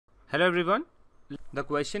Hello everyone. The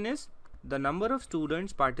question is the number of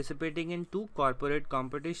students participating in two corporate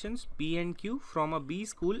competitions P and Q from a B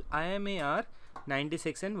school IMA are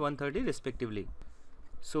 96 and 130 respectively.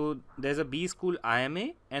 So there's a B school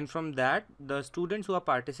IMA, and from that the students who are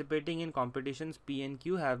participating in competitions P and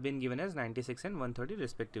Q have been given as 96 and 130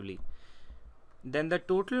 respectively. Then the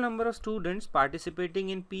total number of students participating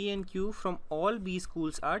in P and Q from all B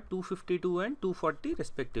schools are 252 and 240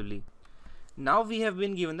 respectively. Now we have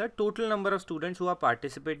been given the total number of students who are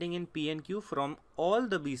participating in P and Q from all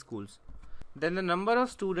the B schools. Then the number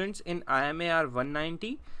of students in IMA are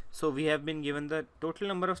 190. So we have been given the total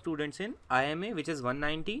number of students in IMA, which is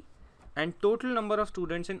 190, and total number of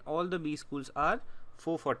students in all the B schools are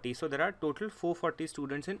 440. So there are total 440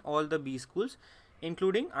 students in all the B schools,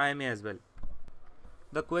 including IMA as well.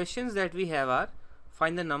 The questions that we have are: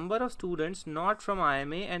 find the number of students not from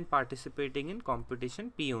IMA and participating in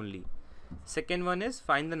competition P only. Second one is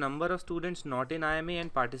find the number of students not in IMA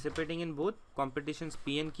and participating in both competitions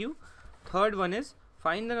P and Q. Third one is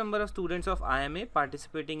find the number of students of IMA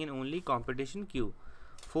participating in only competition Q.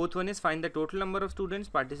 Fourth one is find the total number of students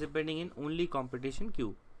participating in only competition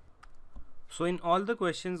Q. So in all the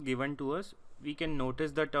questions given to us, we can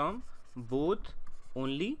notice the term both,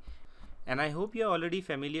 only, and I hope you are already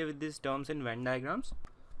familiar with these terms in Venn diagrams.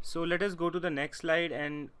 So let us go to the next slide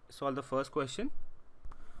and solve the first question.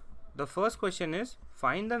 The first question is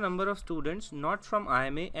find the number of students not from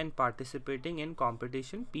IMA and participating in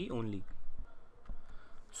competition P only.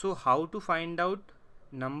 So how to find out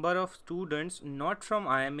number of students not from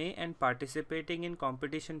IMA and participating in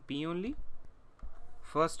competition P only?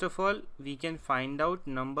 First of all, we can find out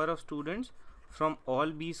number of students from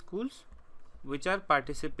all B schools which are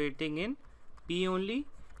participating in P only,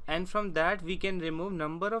 and from that we can remove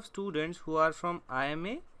number of students who are from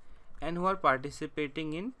IMA and who are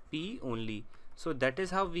participating in P only. So that is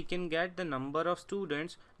how we can get the number of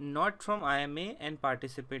students not from IMA and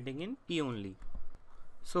participating in P only.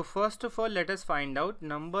 So first of all, let us find out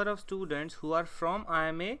number of students who are from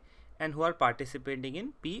IMA and who are participating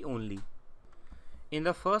in P only. In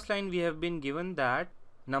the first line we have been given that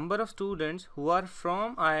number of students who are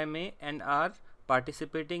from IMA and are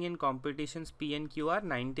participating in competitions P and Q are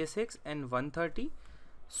 96 and 130.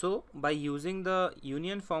 So by using the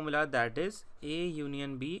union formula, that is A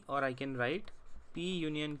union B, or I can write P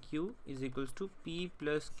union Q is equals to P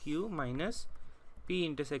plus Q minus P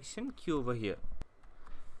intersection Q over here.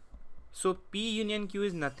 So P union Q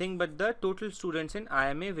is nothing but the total students in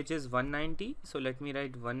IMA, which is 190. So let me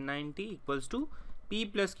write 190 equals to P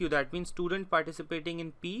plus Q, that means student participating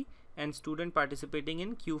in P and student participating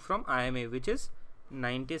in Q from IMA, which is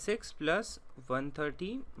 96 plus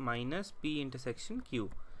 130 minus P intersection Q.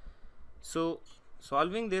 So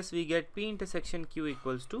solving this, we get P intersection Q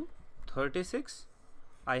equals to 36.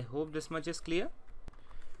 I hope this much is clear.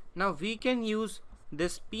 Now we can use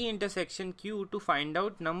this P intersection Q to find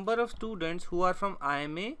out number of students who are from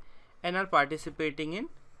IMA and are participating in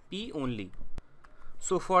P only.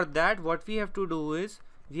 So for that, what we have to do is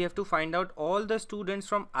we have to find out all the students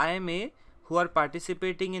from IMA who are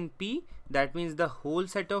participating in P, that means the whole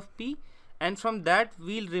set of P, and from that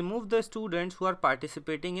we'll remove the students who are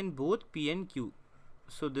participating in both P and Q.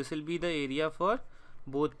 So this will be the area for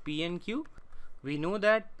both P and Q. We know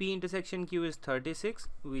that P intersection Q is 36.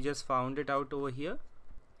 We just found it out over here.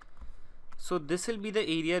 So this will be the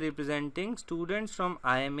area representing students from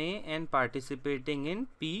IMA and participating in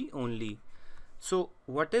P only. So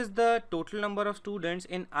what is the total number of students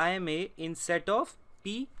in IMA in set of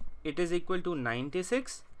P? It is equal to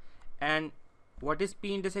 96. And what is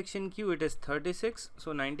P intersection Q? It is 36.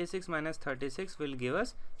 So 96 minus 36 will give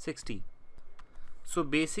us 60. So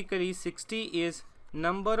basically 60 is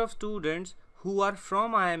number of students who are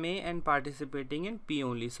from IMA and participating in P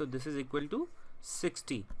only. So this is equal to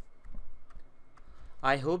 60.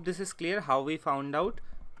 I hope this is clear how we found out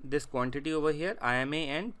this quantity over here, IMA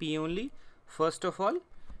and P only. First of all,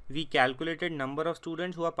 we calculated number of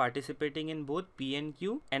students who are participating in both P and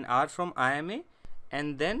Q and are from IMA,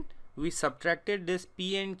 and then we subtracted this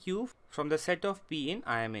P and Q from the set of P in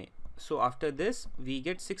IMA. So after this we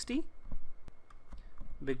get 60,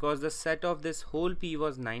 because the set of this whole P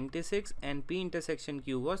was 96 and P intersection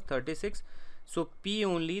Q was 36. So P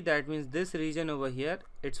only, that means this region over here,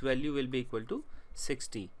 its value will be equal to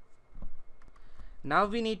 60. Now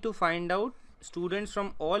we need to find out students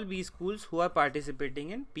from all B schools who are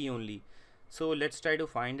participating in P only. So let's try to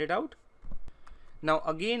find it out. Now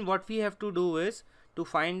again, what we have to do is to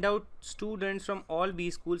find out students from all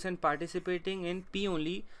B schools and participating in P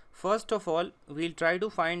only. First of all, we'll try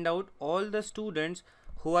to find out all the students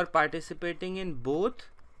who are participating in both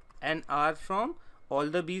and are from all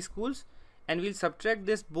the B schools, and we'll subtract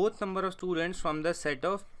this both number of students from the set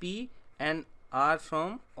of P and R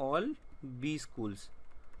from all B schools.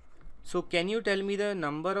 So can you tell me the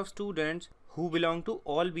number of students who belong to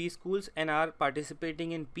all B schools and are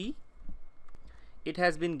participating in P? It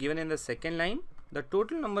has been given in the second line. The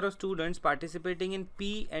total number of students participating in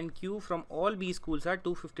P and Q from all B schools are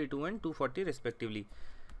 252 and 240 respectively.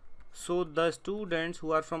 So the students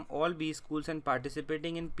who are from all B schools and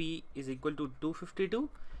participating in P is equal to 252.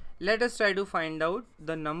 Let us try to find out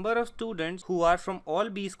the number of students who are from all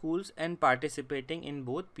B schools and participating in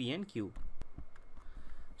both P and Q.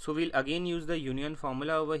 So we'll again use the union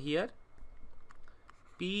formula over here.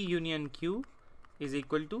 P union Q is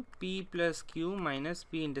equal to P plus Q minus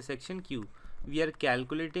P intersection Q. We are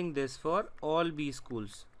calculating this for all B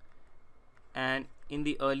schools, and in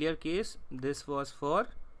the earlier case this was for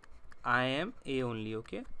IMA only.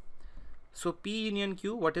 Okay, so P union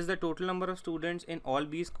Q, what is the total number of students in all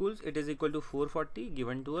B schools? It is equal to 440,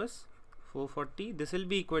 given to us 440. This will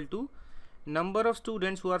be equal to number of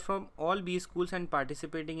students who are from all B schools and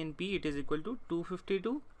participating in P. It is equal to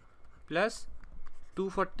 252 plus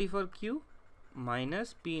 240 for Q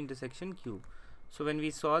minus P intersection Q. So when we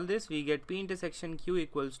solve this, we get P intersection Q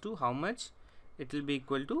equals to how much? It will be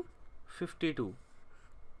equal to 52.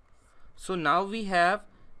 So now we have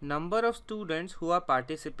number of students who are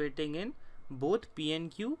participating in both P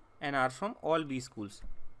and Q and are from all B schools,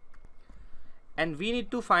 and we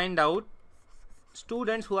need to find out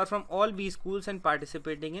students who are from all B schools and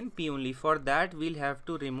participating in P only. For that, we'll have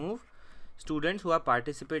to remove students who are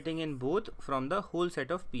participating in both from the whole set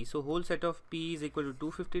of P. So whole set of P is equal to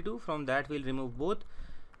 252. From that, we'll remove both.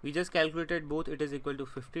 We just calculated both. It is equal to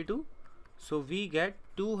 52. So we get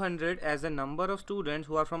 200 as the number of students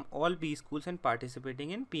who are from all B schools and participating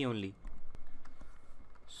in P only.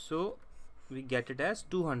 So we get it as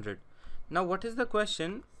 200. Now what is the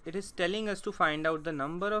question? It is telling us to find out the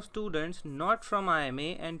number of students not from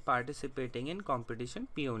IMA and participating in competition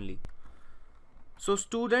P only. So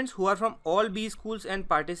students who are from all B schools and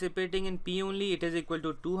participating in P only, it is equal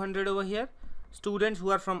to 200 over here. Students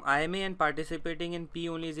who are from IMA and participating in P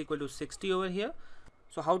only is equal to 60 over here.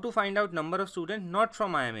 So how to find out number of students not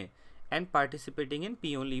from IMA and participating in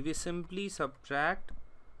P only? We simply subtract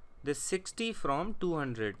this 60 from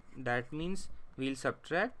 200. That means we'll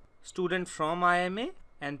subtract student from IMA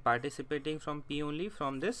and participating from P only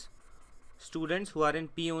from this students who are in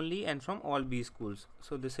P only and from all B schools.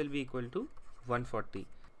 So this will be equal to 140.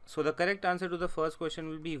 So the correct answer to the first question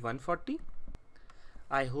will be 140.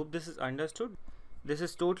 I hope this is understood. This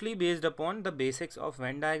is totally based upon the basics of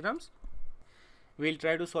Venn diagrams. We'll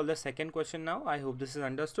try to solve the second question now. I hope this is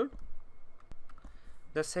understood.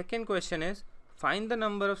 The second question is, find the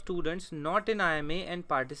number of students not in IMA and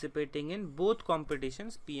participating in both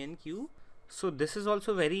competitions P and Q. So this is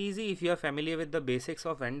also very easy if you are familiar with the basics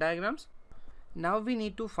of Venn diagrams. Now we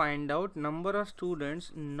need to find out number of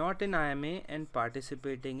students not in IMA and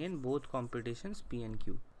participating in both competitions P and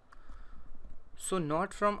Q. So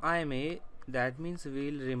not from IMA, that means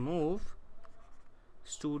we'll remove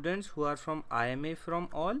students who are from IMA from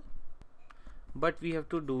all, but we have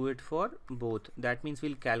to do it for both. That means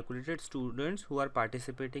we'll calculate students who are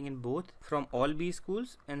participating in both from all B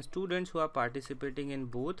schools and students who are participating in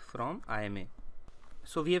both from IMA.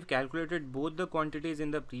 So we have calculated both the quantities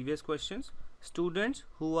in the previous questions. Students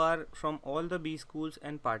who are from all the B schools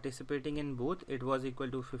and participating in both, it was equal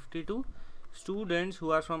to 52. Students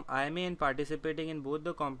who are from IMA and participating in both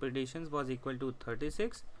the competitions was equal to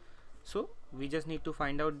 36. So we just need to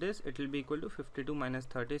find out this. It will be equal to 52 minus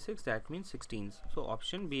 36, that means 16. So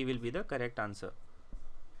option B will be the correct answer.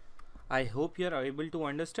 I hope you are able to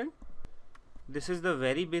understand. This is the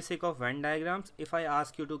very basic of Venn diagrams. If I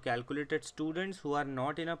ask you to calculate students who are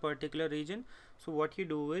not in a particular region, so what you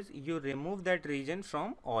do is you remove that region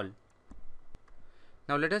from all.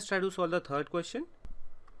 Now let us try to solve the third question.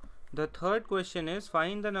 The third question is,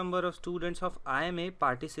 find the number of students of IMA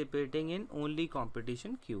participating in only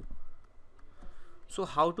competition Q. So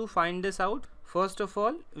how to find this out? First of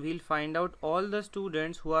all, we'll find out all the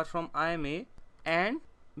students who are from IMA and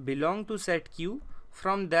belong to set Q.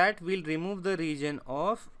 From that, we'll remove the region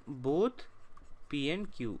of both P and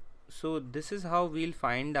Q. So this is how we'll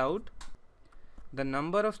find out the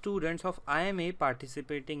number of students of IMA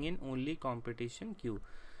participating in only competition Q.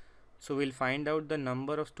 So we'll find out the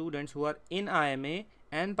number of students who are in IMA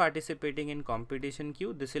and participating in competition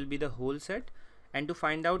Q. This will be the whole set. And to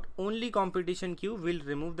find out only competition Q, we'll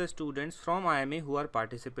remove the students from IMA who are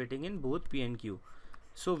participating in both P and Q.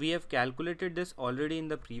 So we have calculated this already in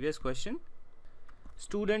the previous question.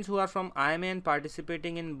 Students who are from IMA and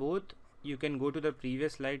participating in both You can go to the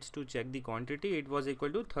previous slides to check the quantity. It was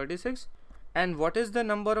equal to 36. And what is the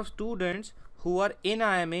number of students who are in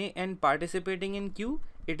IMA and participating in Q?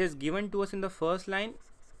 It is given to us in the first line.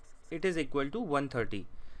 It is equal to 130.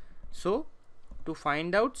 So to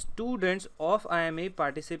find out students of IMA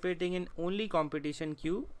participating in only competition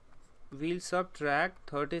Q, we'll subtract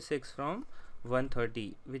 36 from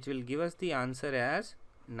 130, which will give us the answer as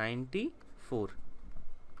 94.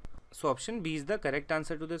 So option B is the correct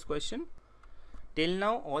answer to this question. Till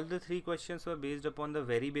now all the three questions were based upon the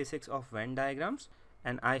very basics of Venn diagrams,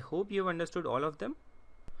 and I hope you have understood all of them.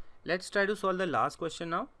 Let's try to solve the last question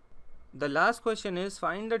now. The last question is,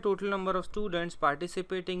 find the total number of students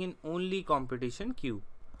participating in only competition Q.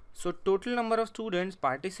 So total number of students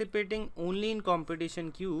participating only in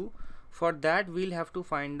competition Q, for that we'll have to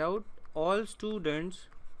find out all students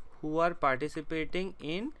who are participating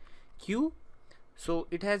in Q. So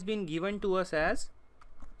it has been given to us as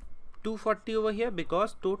 240 over here,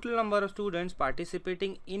 because total number of students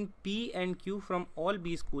participating in P and Q from all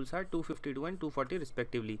B schools are 252 and 240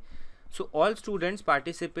 respectively. So all students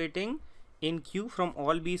participating in Q from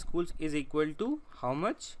all B schools is equal to how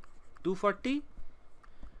much? 240.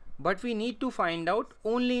 But we need to find out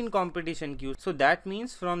only in competition Q. So that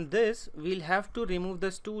means from this we'll have to remove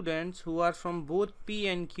the students who are from both P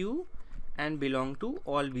and Q and belong to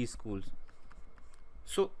all B schools.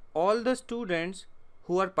 So all the students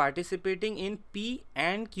who are participating in P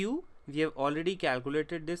and Q, we have already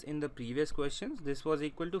calculated this in the previous questions. This was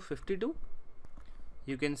equal to 52.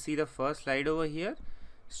 You can see the first slide over here.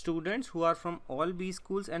 Students who are from all B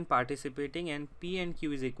schools and participating in P and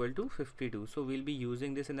Q is equal to 52. So we'll be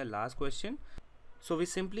using this in the last question. So we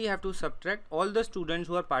simply have to subtract all the students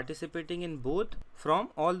who are participating in both from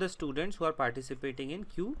all the students who are participating in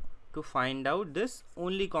Q to find out this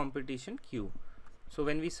only competition Q. So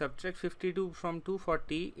when we subtract 52 from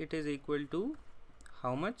 240, it is equal to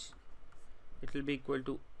how much? It will be equal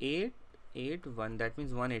to 881. That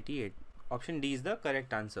means 188. Option D is the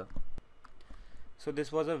correct answer. So this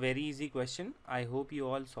was a very easy question. I hope you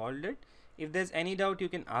all solved it. If there's any doubt, you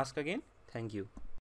can ask again. Thank you.